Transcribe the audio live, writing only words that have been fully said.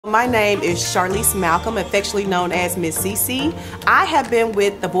My name is Charlese Malcolm, affectionately known as Miss CeCe. I have been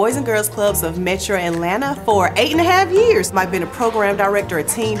with the Boys and Girls Clubs of Metro Atlanta for 8.5 years. I've been a program director, a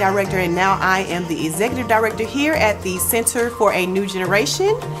team director, and now I am the executive director here at the Center for a New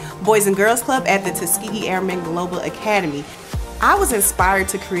Generation Boys and Girls Club at the Tuskegee Airmen Global Academy. I was inspired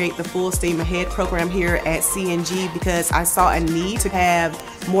to create the Full STEAM Ahead program here at CNG because I saw a need to have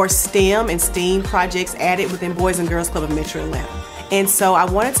more STEM and STEAM projects added within Boys and Girls Club of Metro Atlanta. And so I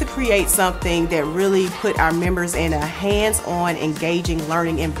wanted to create something that really put our members in a hands-on, engaging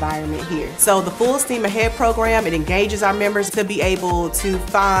learning environment here. So the Full STEAM Ahead program, it engages our members to be able to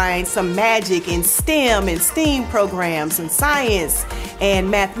find some magic in STEM and STEAM programs and science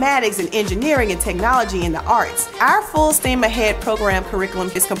and mathematics and engineering and technology and the arts. Our Full STEAM Ahead program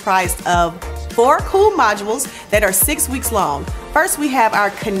curriculum is comprised of 4 cool modules that are 6 weeks long. First, we have our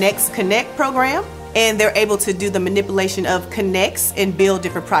Connect program, and they're able to do the manipulation of connects and build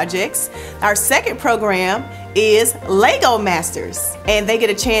different projects. Our second program is Lego Masters, and they get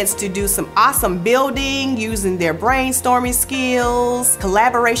a chance to do some awesome building using their brainstorming skills,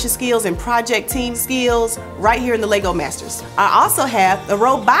 collaboration skills, and project team skills right here in the Lego Masters. I also have the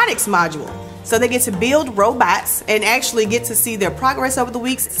Robotics module. So they get to build robots and actually get to see their progress over the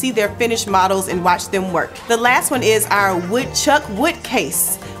weeks, see their finished models, and watch them work. The last one is our Woodchuck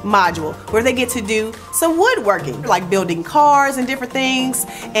Woodcase module, where they get to do some woodworking, like building cars and different things.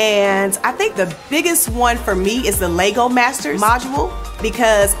 And I think the biggest one for me is the Lego Masters module,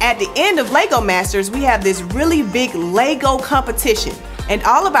 because at the end of Lego Masters, we have this really big Lego competition. And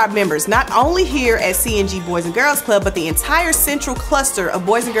all of our members, not only here at CNG Boys and Girls Club, but the entire central cluster of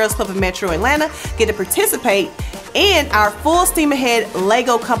Boys and Girls Club of Metro Atlanta get to participate in our Full STEAM Ahead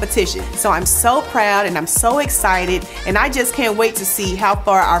Lego competition. So I'm so proud and I'm so excited, and I just can't wait to see how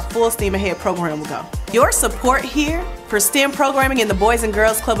far our Full STEAM Ahead program will go. Your support here for STEM programming in the Boys and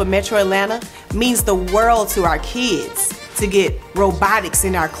Girls Club of Metro Atlanta means the world to our kids, to get robotics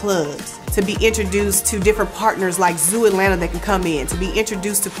in our clubs, to be introduced to different partners like Zoo Atlanta that can come in, to be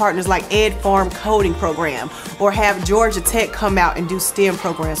introduced to partners like Ed Farm Coding Program, or have Georgia Tech come out and do STEM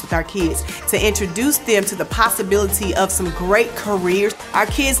programs with our kids, to introduce them to the possibility of some great careers. Our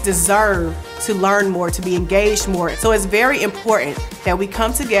kids deserve to learn more, to be engaged more. So it's very important that we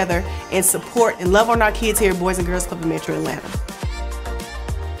come together and support and love on our kids here at Boys and Girls Club of Metro Atlanta.